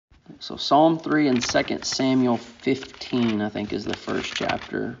So Psalm 3 and 2 Samuel 15, I think, is the first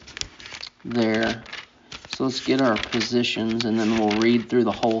chapter there. So let's get our positions, and then we'll read through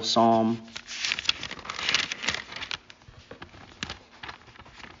the whole psalm.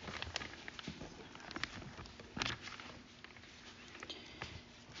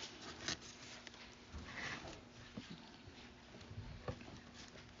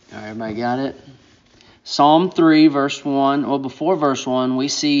 All right, everybody got it? Psalm 3, verse 1. Well, before verse 1, we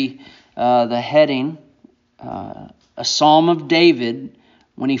see the heading, a psalm of David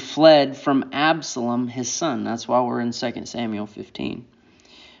when he fled from Absalom, his son. That's why we're in 2 Samuel 15.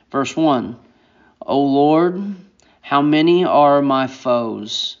 Verse 1. O Lord, how many are my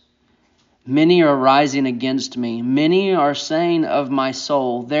foes? Many are rising against me. Many are saying of my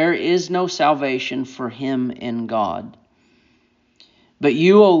soul, there is no salvation for him in God. But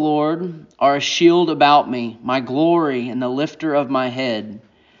you, O Lord, are a shield about me, my glory and the lifter of my head.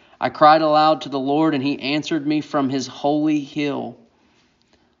 I cried aloud to the Lord, and he answered me from his holy hill.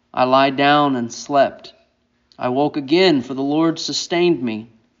 I lied down and slept. I woke again, for the Lord sustained me.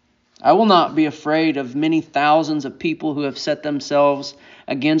 I will not be afraid of many thousands of people who have set themselves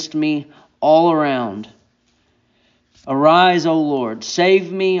against me all around. Arise, O Lord,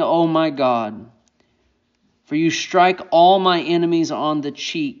 save me, O my God. For you strike all my enemies on the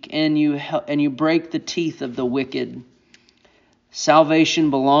cheek, and you break the teeth of the wicked. Salvation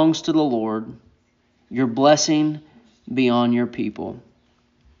belongs to the Lord. Your blessing be on your people.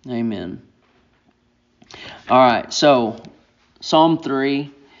 Amen. All right, so Psalm 3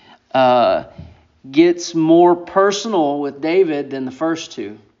 gets more personal with David than the first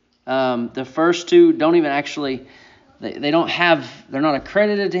two. The first two don't even actually, they're not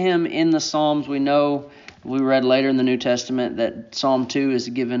accredited to him in the Psalms. We know, we read later in the New Testament that Psalm 2 is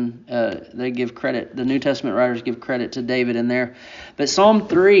given, they give credit, the New Testament writers give credit to David in there. But Psalm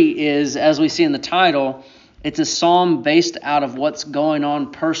 3 is, as we see in the title, it's a psalm based out of what's going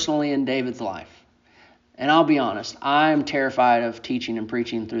on personally in David's life. And I'll be honest, I'm terrified of teaching and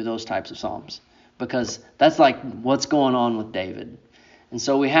preaching through those types of psalms, because that's like what's going on with David. And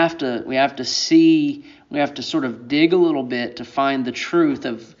so we have to sort of dig a little bit to find the truth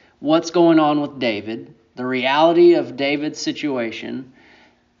of what's going on with David, the reality of David's situation,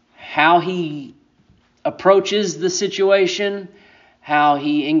 how he approaches the situation, how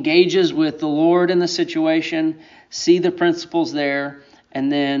he engages with the Lord in the situation, see the principles there,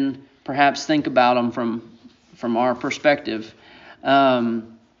 and then perhaps think about them from our perspective. So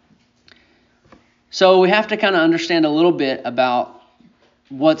we have to kind of understand a little bit about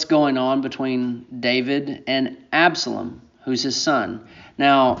what's going on between David and Absalom, who's his son.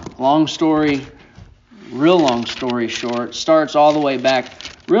 Now, real long story short, starts all the way back.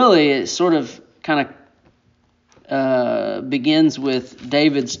 Really, it sort of kind of begins with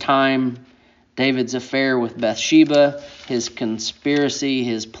David's affair with Bathsheba, his conspiracy,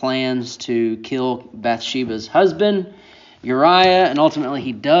 his plans to kill Bathsheba's husband, Uriah, and ultimately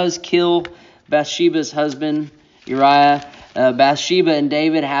he does kill Bathsheba's husband, Uriah. Bathsheba and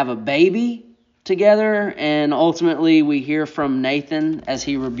David have a baby together, and ultimately we hear from Nathan as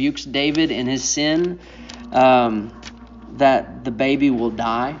he rebukes David in his sin that the baby will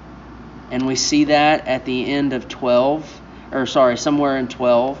die. And we see that at the end of somewhere in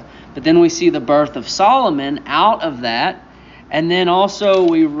 12. But then we see the birth of Solomon out of that. And then also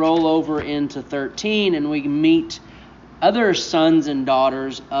we roll over into 13 and we meet other sons and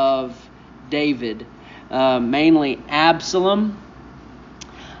daughters of David. Mainly Absalom,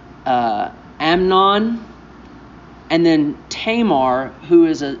 Amnon, and then Tamar, who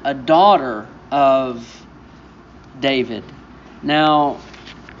is a daughter of David. Now,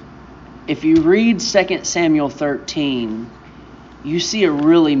 if you read 2 Samuel 13, you see a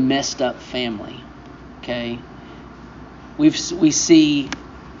really messed up family. Okay? We see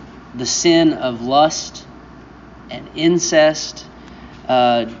the sin of lust and incest,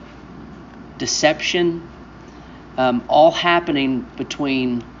 deception, all happening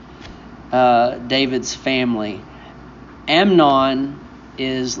between David's family. Amnon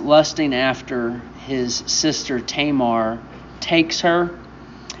is lusting after his sister Tamar, takes her,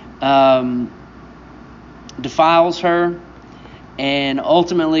 defiles her, and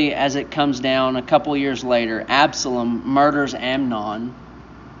ultimately, as it comes down a couple years later, Absalom murders Amnon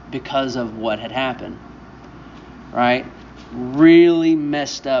because of what had happened. Right? Really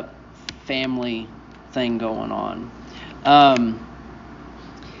messed up family thing going on.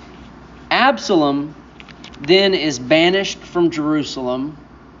 Absalom then is banished from Jerusalem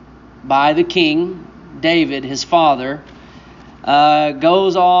by the king, David, his father.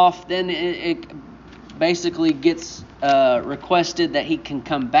 Goes off, then it basically gets requested that he can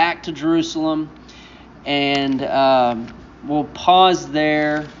come back to Jerusalem. And we'll pause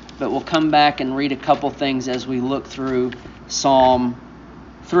there, but we'll come back and read a couple things as we look through Psalm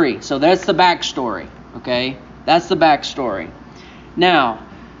 3. So that's the backstory, okay? That's the backstory. Now,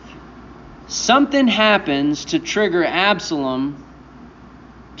 something happens to trigger Absalom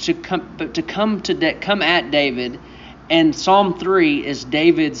to come at David, and Psalm 3 is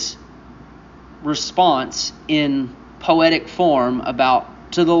David's response in poetic form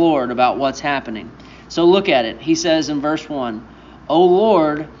to the Lord about what's happening. So look at it. He says in verse 1, "O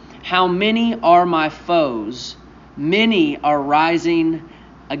Lord, how many are my foes? Many are rising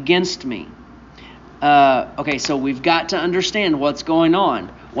against me." Okay, so we've got to understand what's going on.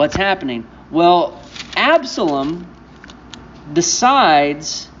 What's happening? Well, Absalom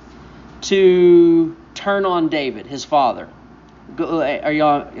decides to turn on David, his father. Are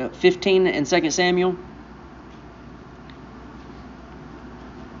y'all 15 in 2 Samuel?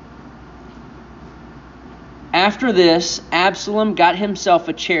 After this, Absalom got himself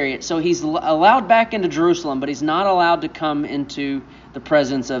a chariot. So he's allowed back into Jerusalem, but he's not allowed to come into the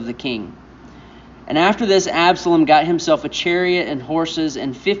presence of the king. And after this, Absalom got himself a chariot and horses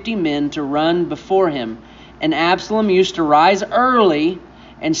and 50 men to run before him. And Absalom used to rise early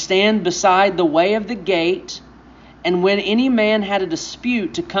and stand beside the way of the gate. And when any man had a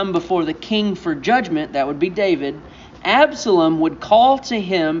dispute to come before the king for judgment, that would be David, Absalom would call to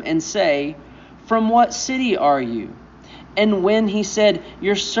him and say, "From what city are you?" And when he said,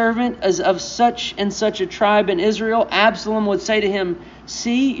 "Your servant is of such and such a tribe in Israel," Absalom would say to him,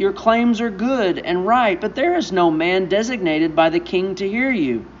 "See, your claims are good and right, but there is no man designated by the king to hear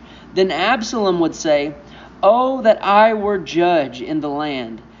you." Then Absalom would say, "Oh, that I were judge in the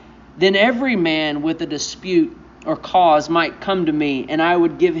land. Then every man with a dispute or cause might come to me, and I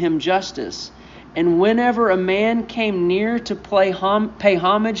would give him justice. And whenever a man came near to pay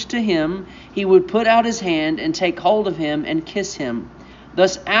homage to him, he would put out his hand and take hold of him and kiss him."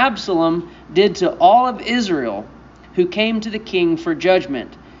 Thus Absalom did to all of Israel who came to the king for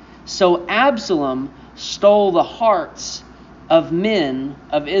judgment. So Absalom stole the hearts of men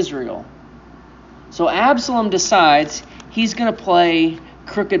of Israel. So Absalom decides he's going to play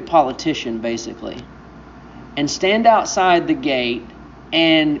crooked politician, basically, and stand outside the gate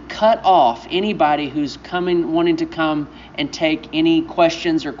and cut off anybody who's wanting to come and take any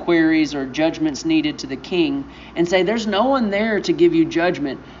questions or queries or judgments needed to the king, and say, "There's no one there to give you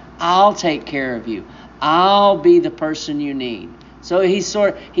judgment. I'll take care of you. I'll be the person you need." So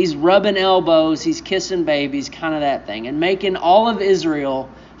he's rubbing elbows, he's kissing babies, kind of that thing, and making all of Israel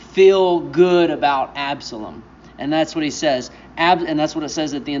feel good about Absalom. And that's what he says. And that's what it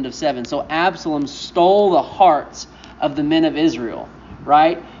says at the end of 7. So Absalom stole the hearts of the men of Israel.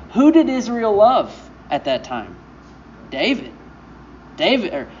 Right? Who did Israel love at that time? David.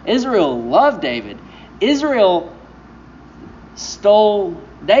 Israel loved David. David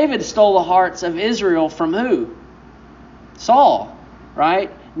stole the hearts of Israel from who? Saul. Right?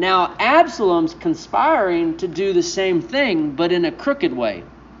 Now Absalom's conspiring to do the same thing, but in a crooked way.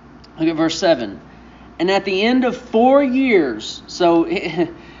 Look at verse 7. And at the end of 4 years, so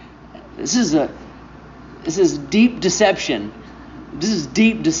this is deep deception. This is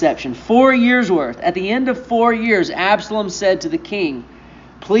deep deception. 4 years worth. At the end of 4 years, Absalom said to the king,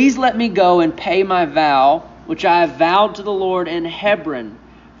 "Please let me go and pay my vow, which I have vowed to the Lord in Hebron.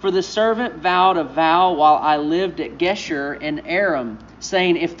 For the servant vowed a vow while I lived at Geshur in Aram,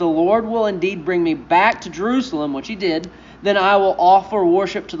 saying, if the Lord will indeed bring me back to Jerusalem," which he did, "then I will offer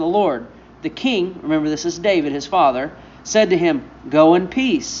worship to the Lord." The king, remember this is David, his father, said to him, "Go in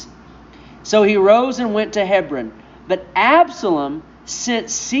peace." So he rose and went to Hebron. But Absalom sent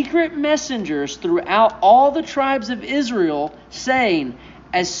secret messengers throughout all the tribes of Israel, saying,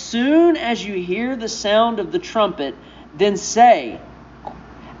 "As soon as you hear the sound of the trumpet, then say,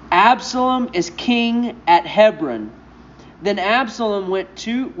 'Absalom is king at Hebron.'" Then Absalom went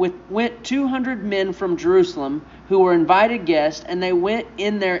 200 men from Jerusalem who were invited guests, and they went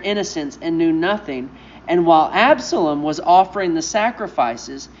in their innocence and knew nothing. And while Absalom was offering the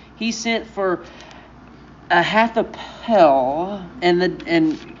sacrifices, he sent for Ahithophel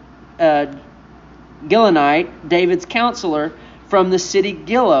and Gilonite, David's counselor, from the city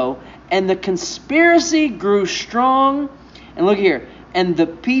Gilo. And the conspiracy grew strong. And look here. And the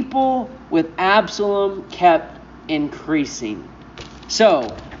people with Absalom kept increasing.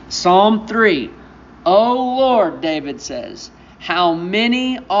 So, Psalm 3. "O Lord," David says, "how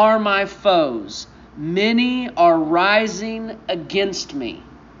many are my foes? Many are rising against me."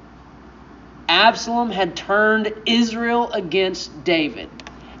 Absalom had turned Israel against David.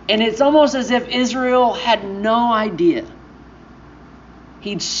 And it's almost as if Israel had no idea.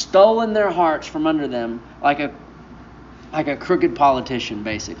 He'd stolen their hearts from under them like a crooked politician,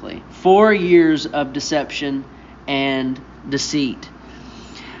 basically. 4 years of deception and deceit.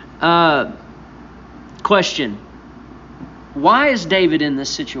 Question. Why is David in this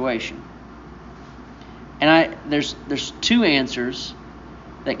situation? And there's two answers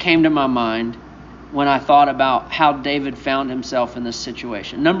that came to my mind when I thought about how David found himself in this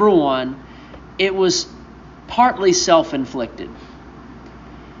situation. Number one, it was partly self-inflicted.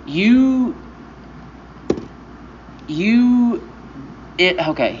 You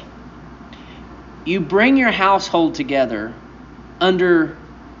bring your household together under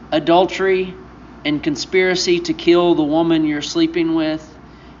adultery and conspiracy to kill the woman you're sleeping with.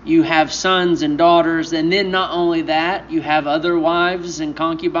 You have sons and daughters, and then not only that, you have other wives and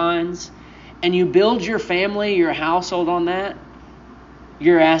concubines, and you build your family, your household on that.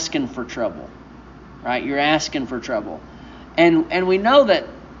 You're asking for trouble, right? You're asking for trouble. And we know that,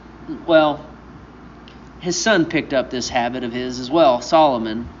 well, his son picked up this habit of his as well,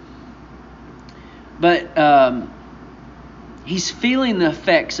 Solomon. But he's feeling the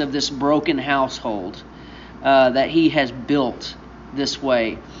effects of this broken household that he has built this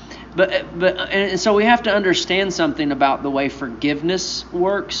way. And so we have to understand something about the way forgiveness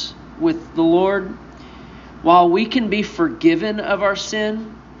works with the Lord. While we can be forgiven of our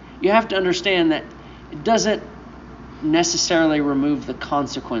sin, you have to understand that it doesn't necessarily remove the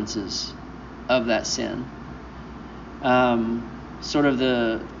consequences of that sin. Sort of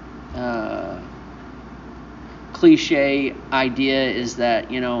the cliche idea is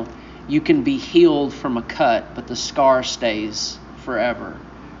that, you can be healed from a cut, but the scar stays forever,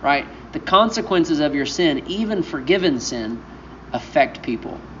 right? The consequences of your sin, even forgiven sin, affect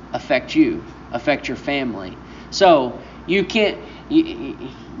people, affect you, affect your family. So you can't,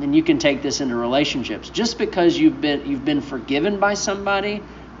 and you can take this into relationships. Just because you've been forgiven by somebody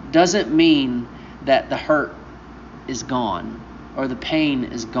doesn't mean that the hurt is gone, or the pain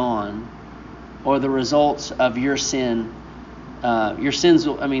is gone, or the results of your sin. Your sins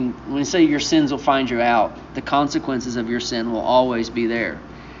will, when you say your sins will find you out, the consequences of your sin will always be there.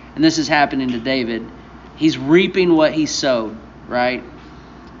 And this is happening to David. He's reaping what he sowed, right?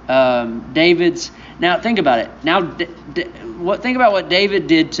 Now think about it. Think about what David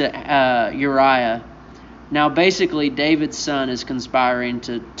did to Uriah. Now basically David's son is conspiring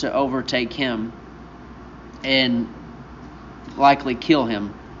to overtake him and likely kill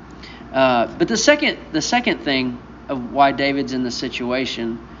him. But the second thing of why David's in the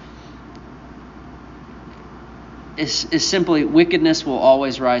situation is simply wickedness will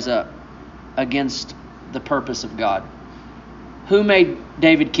always rise up against the purpose of God. Who made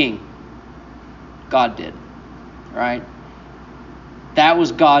David king? God did, right? That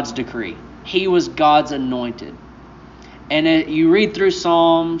was God's decree. He was God's anointed. And you read through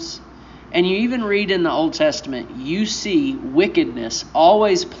Psalms, and you even read in the Old Testament, you see wickedness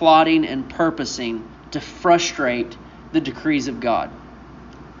always plotting and purposing to frustrate the decrees of God.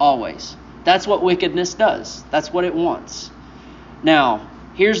 Always. That's what wickedness does. That's what it wants. Now,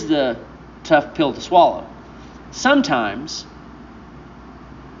 here's the tough pill to swallow. Sometimes,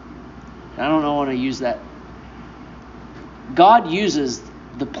 I don't know, I want to use that. God uses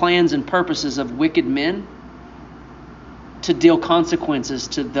the plans and purposes of wicked men to deal consequences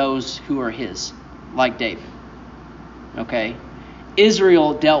to those who are his, like David. Okay?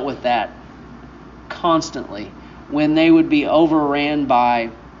 Israel dealt with that constantly when they would be overran by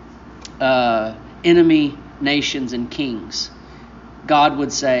enemy nations and kings. God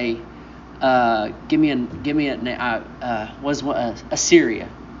would say, Assyria.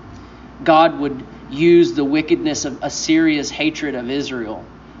 God would use the wickedness of Assyria's hatred of Israel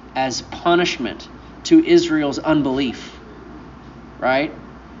as punishment to Israel's unbelief. Right?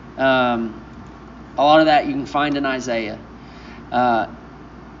 A lot of that you can find in Isaiah.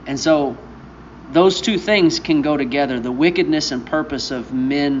 And so those two things can go together. The wickedness and purpose of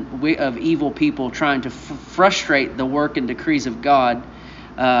of evil people trying to frustrate the work and decrees of God.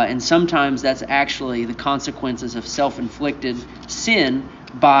 And sometimes that's actually the consequences of self-inflicted sin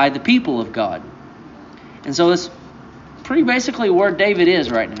by the people of God. And so that's pretty basically where David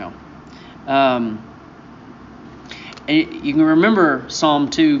is right now. And you can remember Psalm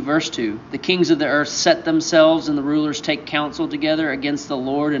 2, verse 2. The kings of the earth set themselves and the rulers take counsel together against the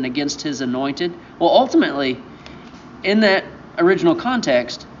Lord and against his anointed. Well, ultimately, in that original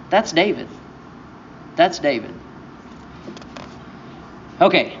context, that's David. That's David.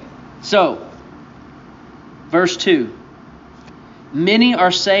 Okay, so, verse 2. Many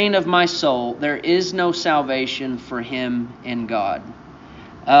are saying of my soul, there is no salvation for him in God.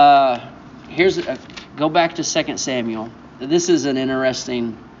 Go back to 2 Samuel. This is an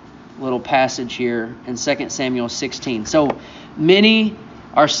interesting little passage here in 2 Samuel 16. So many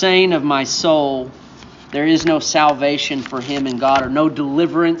are saying of my soul, there is no salvation for him in God, or no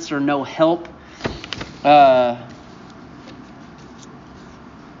deliverance, or no help. The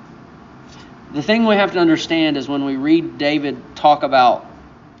thing we have to understand is when we read David talk about,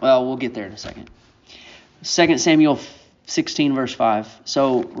 well, we'll get there in a second. 2 Samuel 16 verse 5.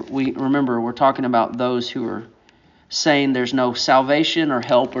 So we're talking about those who are saying there's no salvation or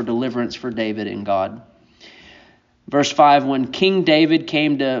help or deliverance for David in God. Verse 5, when King David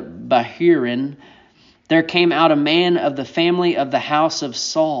came to Bahurim, there came out a man of the family of the house of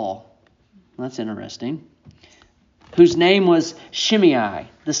Saul. That's interesting. Whose name was Shimei,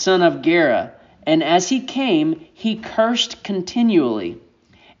 the son of Gera. And as he came, he cursed continually.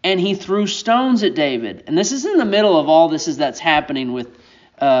 And he threw stones at David. And this is in the middle of all this that's happening with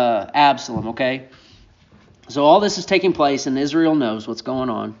Absalom, okay? So all this is taking place, and Israel knows what's going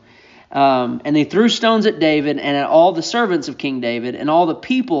on. And they threw stones at David and at all the servants of King David, and all the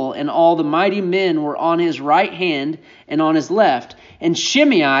people and all the mighty men were on his right hand and on his left. And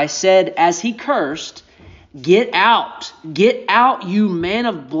Shimei said as he cursed, get out, you man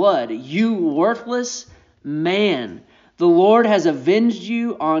of blood, you worthless man. The Lord has avenged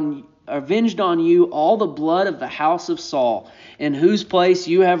on you all the blood of the house of Saul, in whose place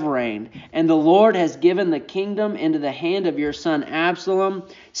you have reigned. And the Lord has given the kingdom into the hand of your son Absalom.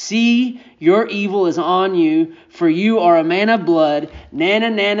 See, your evil is on you, for you are a man of blood. Nana,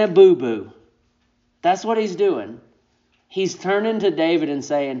 nana, boo, boo. That's what he's doing. He's turning to David and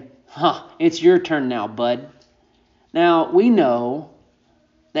saying, it's your turn now, bud. Now, we know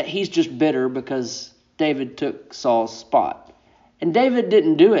that he's just bitter because David took Saul's spot. And David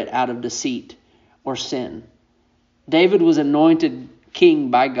didn't do it out of deceit or sin. David was anointed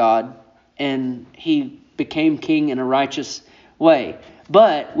king by God, and he became king in a righteous way.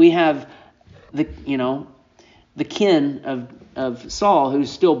 But we have the kin of Saul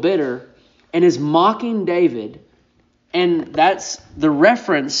who's still bitter and is mocking David. And that's the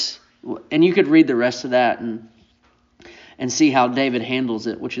reference, and you could read the rest of that and see how David handles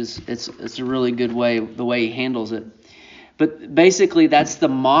it, which is it's a really good way, the way he handles it. But basically, that's the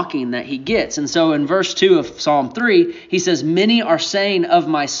mocking that he gets. And so in verse 2 of Psalm 3, he says, many are saying of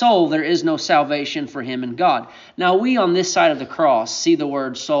my soul, there is no salvation for him in God. Now, we on this side of the cross see the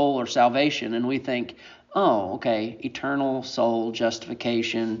word soul or salvation, and we think, oh, okay, eternal soul,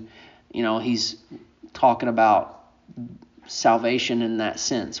 justification. He's talking about salvation in that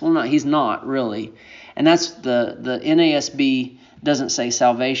sense. Well, no, he's not really. And that's the NASB doesn't say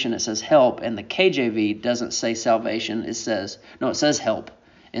salvation, it says help, and the KJV doesn't say salvation, it says help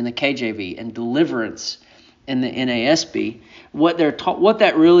in the KJV, and deliverance in the NASB. What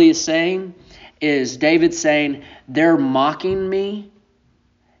that really is saying is David saying, they're mocking me,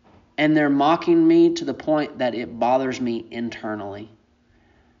 and they're mocking me to the point that it bothers me internally.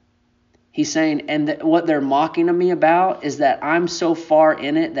 He's saying, what they're mocking me about is that I'm so far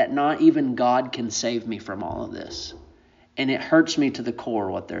in it that not even God can save me from all of this. And it hurts me to the core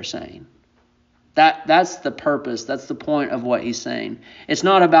what they're saying. That's the purpose. That's the point of what he's saying. It's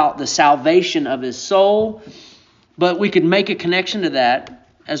not about the salvation of his soul, but we could make a connection to that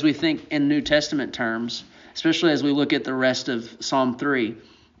as we think in New Testament terms, especially as we look at the rest of Psalm 3.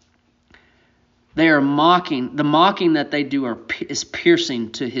 They are mocking. The mocking that they do is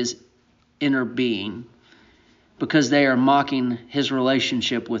piercing to his inner being, because they are mocking his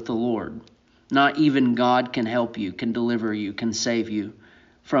relationship with the Lord. Not even God can help you, can deliver you, can save you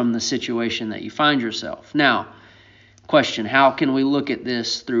from the situation that you find yourself. Now, question, how can we look at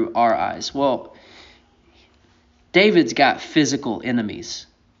this through our eyes? Well, David's got physical enemies.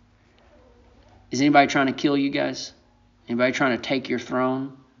 Is anybody trying to kill you guys? Anybody trying to take your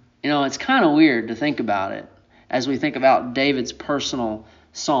throne? It's kind of weird to think about it as we think about David's personal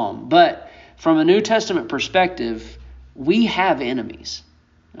psalm. But from a New Testament perspective, we have enemies,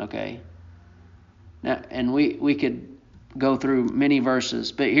 okay? Now, and we could go through many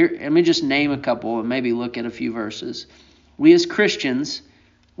verses, but here, let me just name a couple and maybe look at a few verses. We as Christians,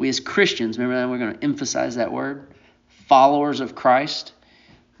 remember that we're going to emphasize that word, followers of Christ,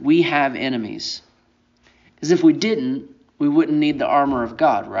 we have enemies. Because if we didn't, we wouldn't need the armor of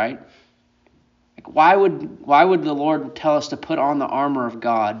God, right? Why would the Lord tell us to put on the armor of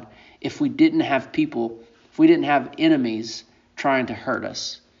God if we didn't have enemies trying to hurt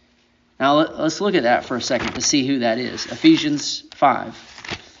us? Now let's look at that for a second to see who that is. Ephesians 5.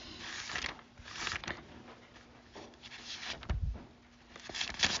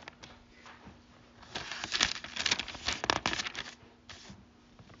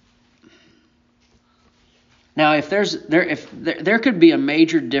 Now, if there could be a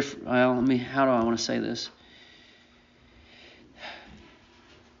major difference. Well, how do I want to say this?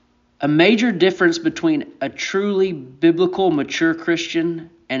 A major difference between a truly biblical, mature Christian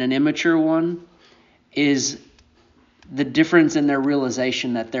and an immature one is the difference in their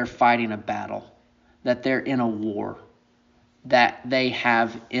realization that they're fighting a battle, that they're in a war, that they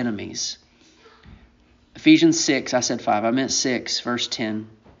have enemies. Ephesians 6, I said 5, I meant 6, verse 10.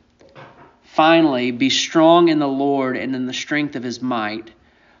 Finally, be strong in the Lord and in the strength of his might.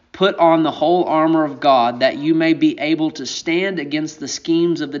 Put on the whole armor of God, that you may be able to stand against the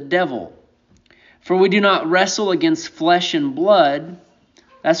schemes of the devil. For we do not wrestle against flesh and blood.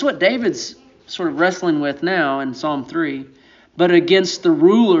 That's what David's sort of wrestling with now in Psalm 3. But against the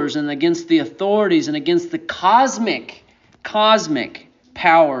rulers and against the authorities and against the cosmic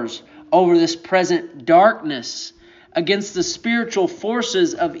powers over this present darkness, against the spiritual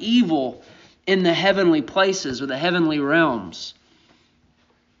forces of evil in the heavenly places or the heavenly realms.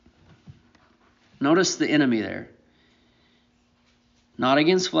 Notice the enemy there. Not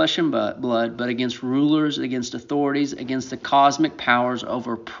against flesh and blood, but against rulers, against authorities, against the cosmic powers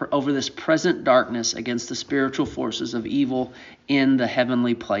over this present darkness, against the spiritual forces of evil in the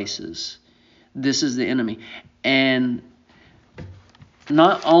heavenly places. This is the enemy. And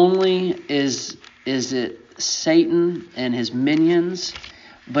not only is it Satan and his minions,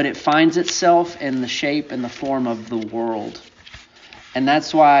 but it finds itself in the shape and the form of the world. And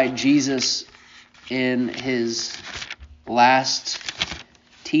that's why Jesus, in his last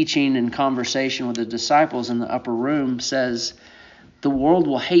teaching and conversation with the disciples in the upper room, says, the world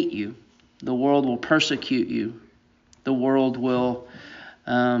will hate you. The world will persecute you. The world will,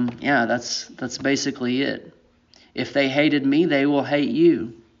 that's basically it. If they hated me, they will hate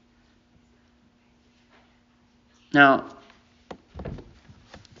you. Now,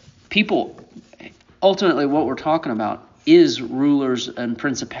 people, ultimately what we're talking about is rulers and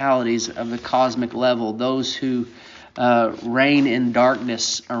principalities of the cosmic level, those who reign in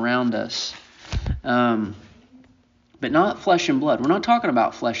darkness around us. But not flesh and blood. We're not talking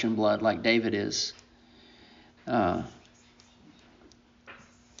about flesh and blood like David is. I'll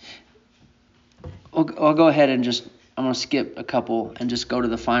go ahead and I'm going to skip a couple and just go to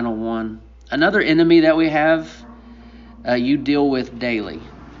the final one. Another enemy that we have, you deal with daily.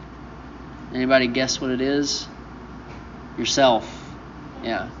 Anybody guess what it is? Yourself.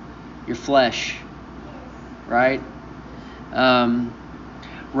 Yeah. Your flesh. Right?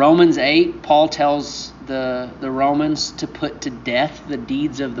 Romans 8, Paul tells the Romans to put to death the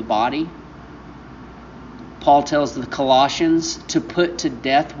deeds of the body. Paul tells the Colossians to put to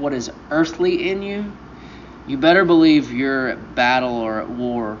death what is earthly in you. You better believe you're at battle or at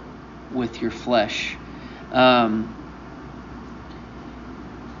war with your flesh.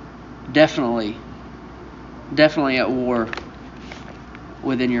 Definitely at war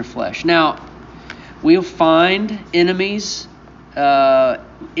within your flesh. Now, we'll find enemies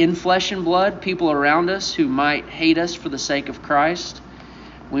in flesh and blood, people around us who might hate us for the sake of Christ.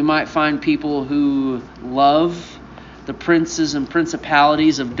 We might find people who love the princes and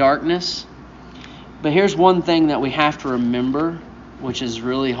principalities of darkness. But here's one thing that we have to remember, which is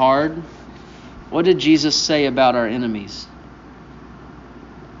really hard. What did Jesus say about our enemies?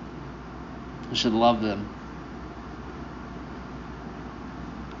 We should love them.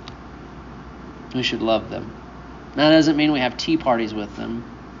 We should love them. That doesn't mean we have tea parties with them.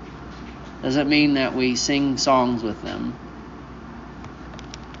 Doesn't mean that we sing songs with them.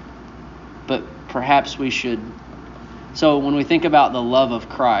 But perhaps we should. So when we think about the love of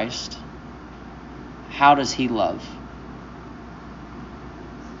Christ, how does he love?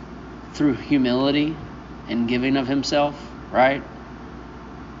 Through humility and giving of himself, right?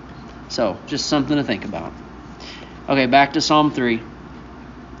 So, just something to think about. Okay, back to Psalm 3.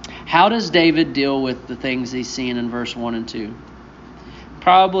 How does David deal with the things he's seeing in verse 1 and 2?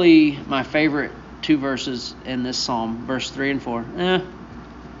 Probably my favorite two verses in this psalm, verse 3 and 4.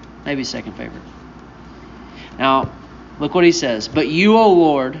 Maybe second favorite. Now, look what he says. But you, O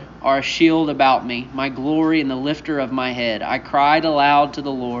Lord, are a shield about me, my glory and the lifter of my head. I cried aloud to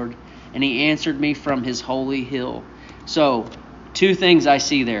the Lord, and he answered me from his holy hill. So, two things I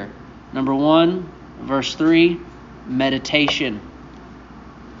see there. Number 1, verse 3, meditation.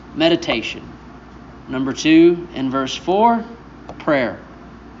 Meditation. Number 2, in verse 4, prayer.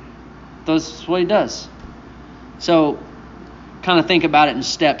 That's what he does. So, kind of think about it in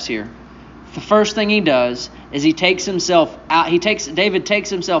steps here. The first thing he does is he takes himself out. David takes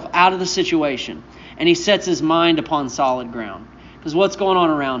himself out of the situation, and he sets his mind upon solid ground. Because what's going on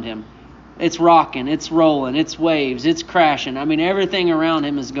around him? It's rocking, it's rolling, it's waves, it's crashing. I mean, everything around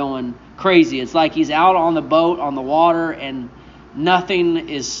him is going crazy. It's like he's out on the boat, on the water, and nothing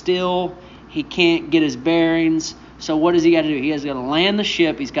is still. He can't get his bearings. So what does he got to do? He has got to land the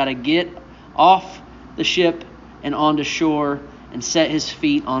ship. He's got to get off the ship and onto shore and set his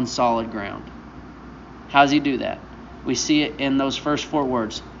feet on solid ground. How does he do that? We see it in those first 4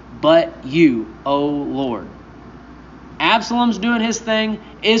 words. But you, O Lord. Absalom's doing his thing.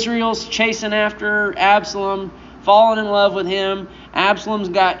 Israel's chasing after Absalom, falling in love with him. Absalom's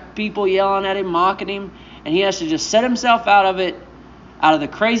got people yelling at him, mocking him. And he has to just set himself out of it, out of the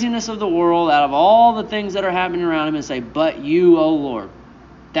craziness of the world, out of all the things that are happening around him, and say, but you, O Lord.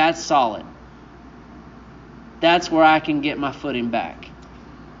 That's solid. That's where I can get my footing back.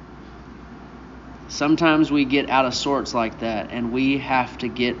 Sometimes we get out of sorts like that, and we have to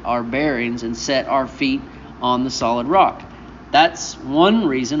get our bearings and set our feet on the solid rock. That's one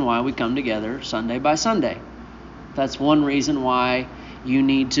reason why we come together Sunday by Sunday. That's one reason why you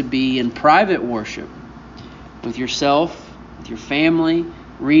need to be in private worship with yourself, with your family,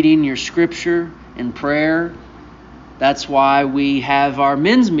 reading your scripture and prayer. That's why we have our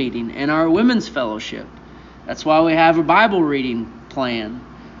men's meeting and our women's fellowship. That's why we have a Bible reading plan.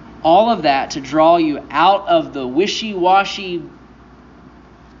 All of that to draw you out of the wishy-washy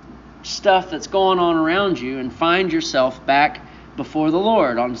stuff that's going on around you and find yourself back before the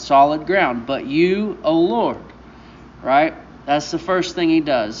Lord on solid ground. But you, O Lord, right? That's the first thing he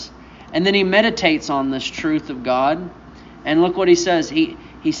does. And then he meditates on this truth of God. And look what he says. He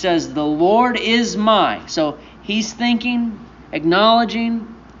says, the Lord is my. So he's thinking,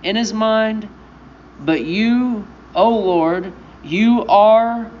 acknowledging in his mind, but you, O Lord, you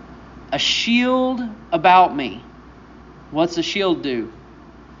are a shield about me. What's a shield do?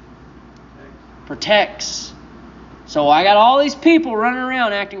 Protects. So I got all these people running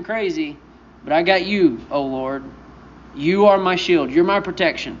around acting crazy, but I got you, O Lord. You are my shield. You're my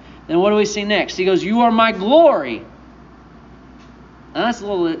protection. Then what do we see next? He goes, you are my glory. Now that's a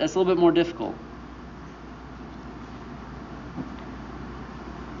little bit more difficult.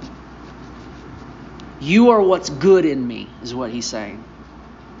 You are what's good in me, is what he's saying.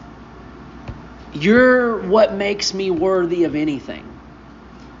 You're what makes me worthy of anything.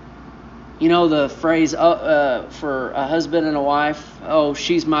 You know the phrase for a husband and a wife, oh,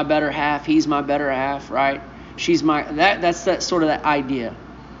 she's my better half, he's my better half, right? That's that sort of that idea.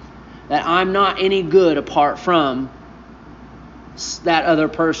 That I'm not any good apart from that other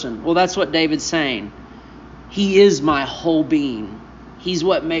person. Well, that's what David's saying. He is my whole being. He's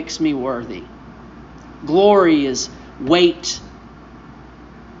what makes me worthy. Glory is weight.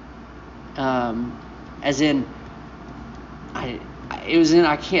 As in, I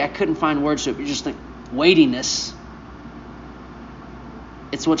couldn't find words to it, but just think weightiness.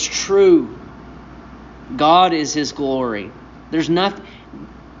 It's what's true. God is his glory. There's nothing.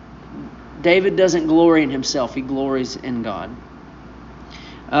 David doesn't glory in himself. He glories in God.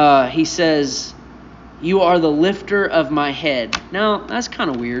 He says, you are the lifter of my head. Now, that's kind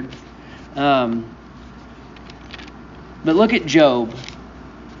of weird. But look at Job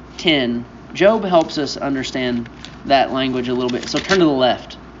 10. Job helps us understand that language a little bit. So turn to the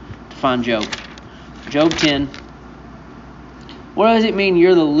left to find Job. Job 10. What does it mean,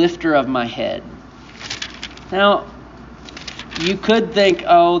 you're the lifter of my head? Now, you could think,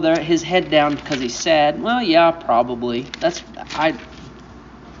 oh, his head down because he's sad. Well, yeah, probably. That's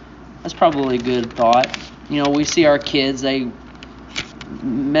probably a good thought. You know, we see our kids, they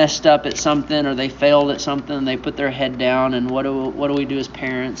messed up at something or they failed at something and they put their head down, and what do we do as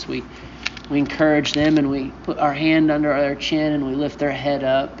parents? We encourage them and we put our hand under their chin and we lift their head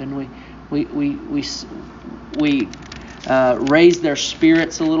up and we raise their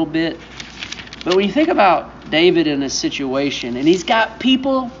spirits a little bit. But when you think about David in this situation, and he's got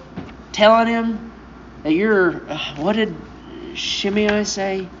people telling him that what did Shimei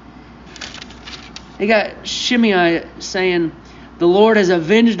say? He got Shimei saying, the Lord has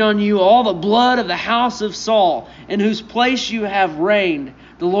avenged on you all the blood of the house of Saul, in whose place you have reigned.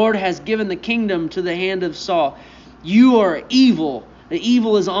 The Lord has given the kingdom to the hand of Saul. You are evil. The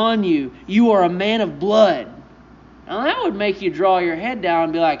evil is on you. You are a man of blood. Now that would make you draw your head down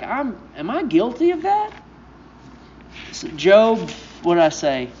and be like, am I guilty of that? So Job, what did I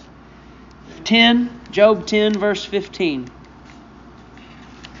say? 10, Job 10, verse 15.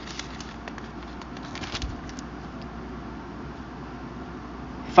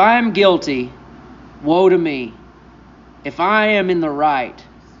 If I am guilty, woe to me. If I am in the right,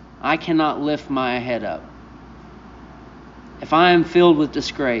 I cannot lift my head up. If I am filled with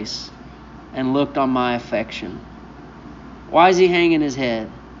disgrace and looked on my affection. Why is he hanging his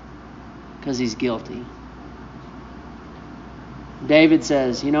head? because he's guilty. David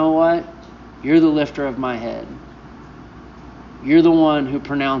says, you know what? You're the lifter of my head. You're the one who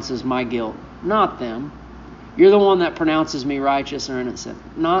pronounces my guilt, not them. You're the one that pronounces me righteous or innocent,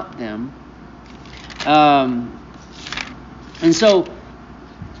 not them. And so,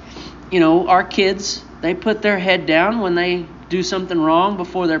 our kids, they put their head down when they do something wrong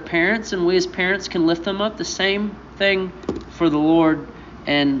before their parents, and we as parents can lift them up. The same thing for the Lord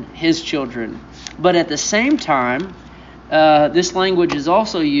and his children. But at the same time, this language is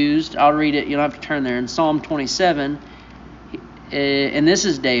also used, I'll read it, you don't have to turn there, in Psalm 27, and this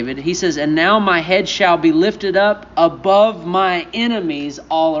is David. He says, and now my head shall be lifted up above my enemies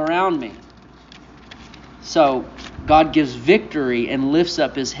all around me. So God gives victory and lifts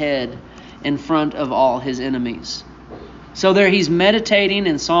up his head in front of all his enemies. So there he's meditating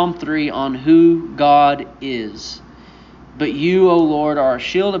in Psalm 3 on who God is. But you, O Lord, are a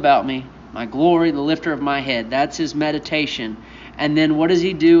shield about me, my glory, the lifter of my head. That's his meditation. And then what does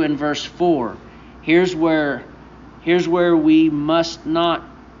he do in verse 4? Here's where we must not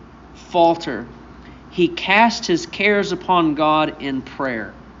falter. He cast his cares upon God in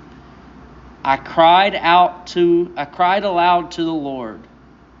prayer. I cried aloud to the Lord.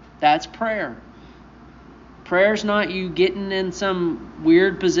 That's prayer. Prayer's not you getting in some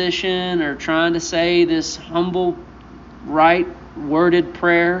weird position or trying to say this humble, right worded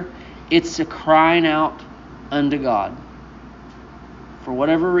prayer. It's a crying out unto God for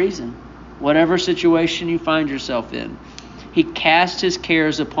whatever reason, whatever situation you find yourself in. He cast his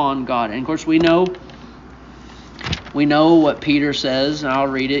cares upon God. And of course we know what Peter says, and I'll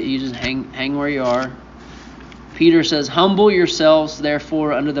read it. You just hang where you are. Peter says, humble yourselves,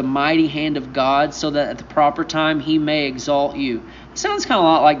 therefore, under the mighty hand of God, so that at the proper time he may exalt you. It sounds kind of a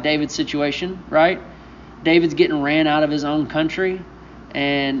lot like David's situation, right? David's getting ran out of his own country.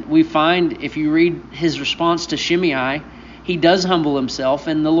 And we find, if you read his response to Shimei, he does humble himself,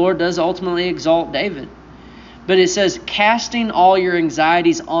 and the Lord does ultimately exalt David. But it says, casting all your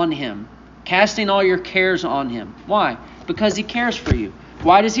anxieties on him. Casting all your cares on him. Why? Because he cares for you.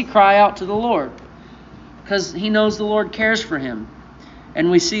 Why does he cry out to the Lord? Because he knows the Lord cares for him. And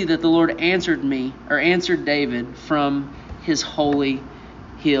we see that the Lord answered David from his holy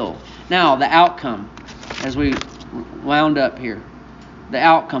hill. Now, the outcome, as we wound up here. The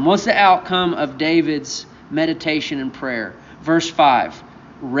outcome. What's the outcome of David's meditation and prayer? Verse 5.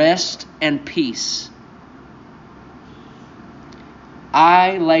 Rest and peace.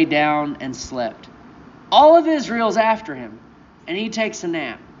 I lay down and slept. All of Israel's after him, and he takes a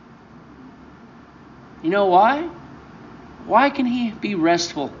nap. You know why? Why can he be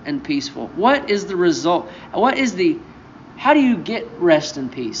restful and peaceful? What is the result? How do you get rest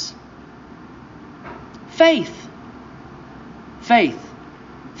and peace? Faith. Faith.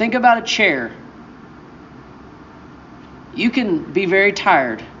 Think about a chair. You can be very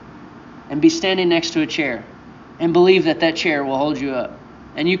tired and be standing next to a chair and believe that chair will hold you up.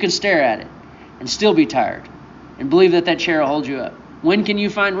 And you can stare at it and still be tired and believe that chair will hold you up. When can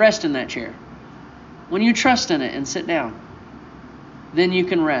you find rest in that chair? When you trust in it and sit down. Then you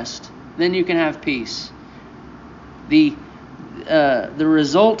can rest. Then you can have peace. The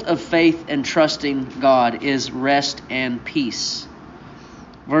result of faith and trusting God is rest and peace.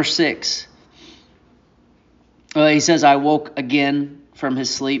 Verse 6. He says, I woke again from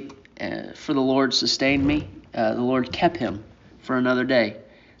his sleep, for the Lord sustained me. The Lord kept him for another day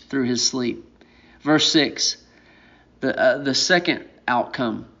through his sleep. Verse 6. The second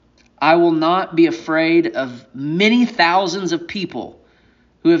outcome. I will not be afraid of many thousands of people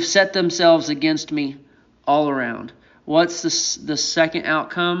who have set themselves against me all around. What's the second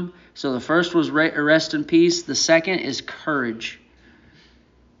outcome? So the first was rest and peace. The second is courage.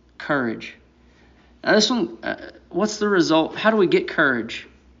 Courage. Now this one, what's the result? How do we get courage?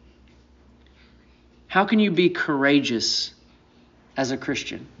 How can you be courageous as a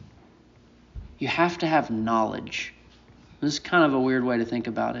Christian? You have to have knowledge. This is kind of a weird way to think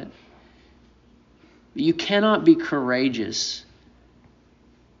about it. You cannot be courageous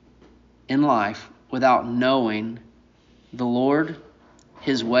in life without knowing the Lord,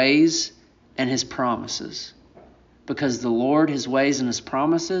 his ways, and his promises. Because the Lord, his ways, and his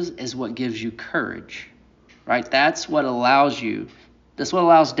promises is what gives you courage. Right? That's what allows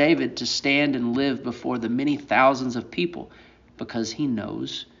David to stand and live before the many thousands of people. Because he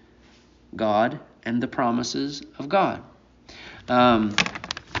knows God and the promises of God.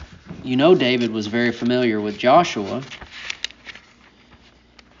 David was very familiar with Joshua.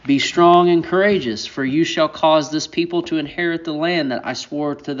 Be strong and courageous, for you shall cause this people to inherit the land that I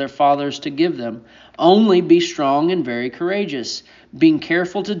swore to their fathers to give them. Only be strong and very courageous, being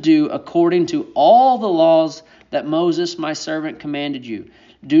careful to do according to all the laws that Moses my servant commanded you.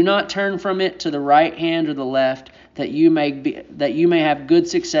 Do not turn from it to the right hand or the left, that you may have good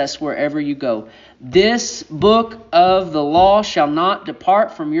success wherever you go. This book of the law shall not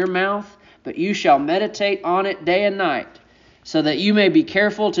depart from your mouth, but you shall meditate on it day and night, so that you may be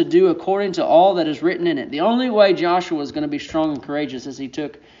careful to do according to all that is written in it. The only way Joshua was going to be strong and courageous as he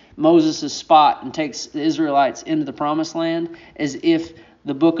took Moses' spot and takes the Israelites into the promised land is if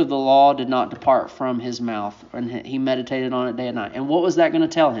the book of the law did not depart from his mouth and he meditated on it day and night. And what was that going to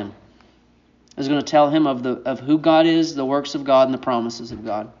tell him? It was going to tell him of who God is, the works of God, and the promises of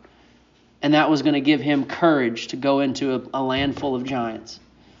God. And that was going to give him courage to go into a land full of giants,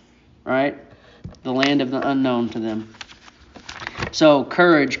 right? The land of the unknown to them. So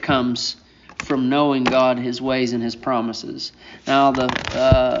courage comes from knowing God, His ways, and His promises. Now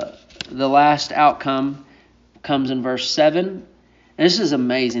the last outcome comes in verse 7. And this is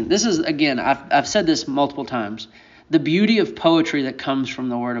amazing. This is, again, I've said this multiple times. The beauty of poetry that comes from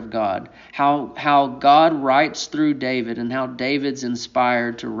the Word of God. How God writes through David and how David's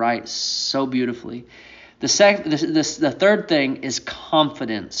inspired to write so beautifully. The third thing is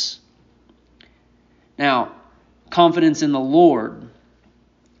confidence. Now, confidence in the Lord.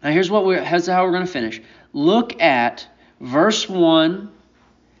 Now here's how we're going to finish. Look at verse 1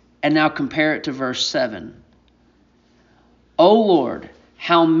 and now compare it to verse 7. O Lord,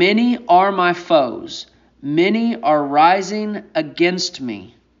 how many are my foes? Many are rising against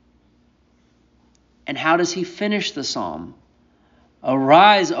me. And how does he finish the psalm?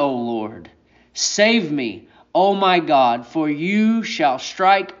 Arise, O Lord, save me, O my God, for you shall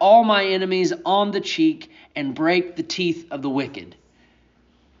strike all my enemies on the cheek and break the teeth of the wicked.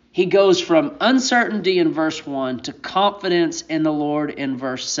 He goes from uncertainty in verse 1 to confidence in the Lord in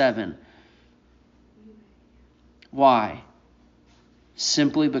verse 7. Why?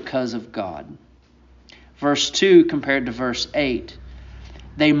 Simply because of God. Verse 2 compared to verse 8.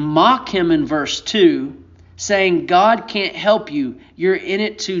 They mock him in verse 2, saying, God can't help you. You're in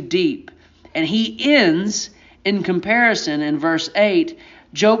it too deep. And he ends in comparison in verse 8,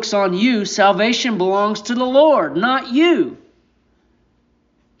 jokes on you, salvation belongs to the Lord, not you.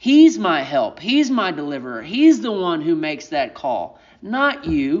 He's my help. He's my deliverer. He's the one who makes that call, not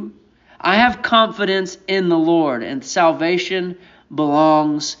you. I have confidence in the Lord, and salvation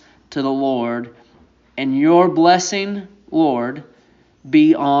belongs to the Lord. And your blessing, Lord,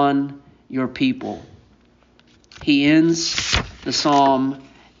 be on your people. He ends the psalm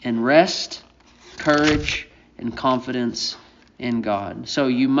in rest, courage, and confidence in God. So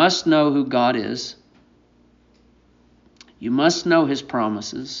you must know who God is. You must know His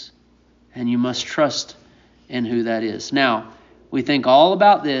promises. And you must trust in who that is. Now, we think all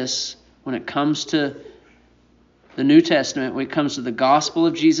about this when it comes to the New Testament, when it comes to the gospel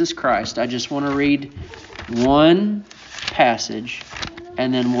of Jesus Christ. I just want to read one passage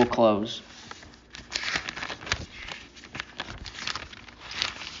and then we'll close.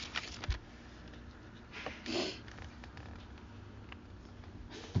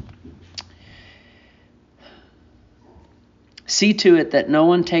 See to it that no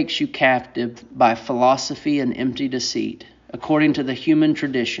one takes you captive by philosophy and empty deceit, according to the human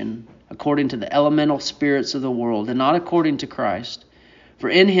tradition, according to the elemental spirits of the world, and not according to Christ. For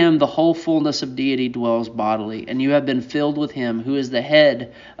in Him the whole fullness of deity dwells bodily, and you have been filled with Him, who is the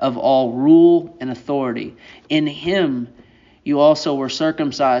head of all rule and authority. In Him you also were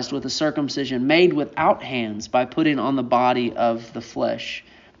circumcised with a circumcision made without hands, by putting on the body of the flesh,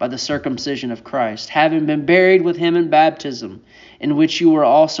 by the circumcision of Christ, having been buried with Him in baptism, in which you were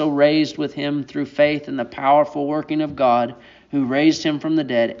also raised with Him through faith in the powerful working of God, who raised Him from the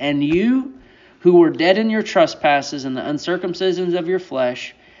dead. And you, who were dead in your trespasses and the uncircumcision of your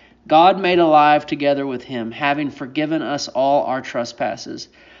flesh, God made alive together with Him, having forgiven us all our trespasses,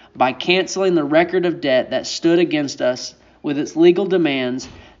 by canceling the record of debt that stood against us with its legal demands.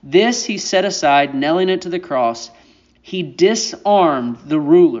 This He set aside, nailing it to the cross. He disarmed the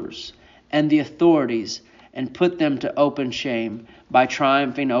rulers and the authorities and put them to open shame by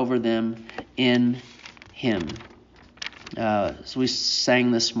triumphing over them in Him. As we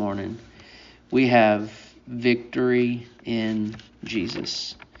sang this morning, we have victory in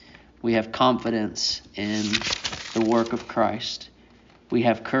Jesus. We have confidence in the work of Christ. We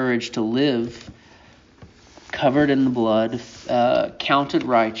have courage to live covered in the blood, counted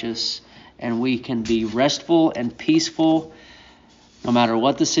righteous, and we can be restful and peaceful no matter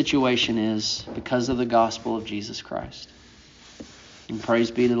what the situation is because of the gospel of Jesus Christ. And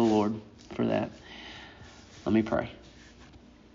praise be to the Lord for that. Let me pray.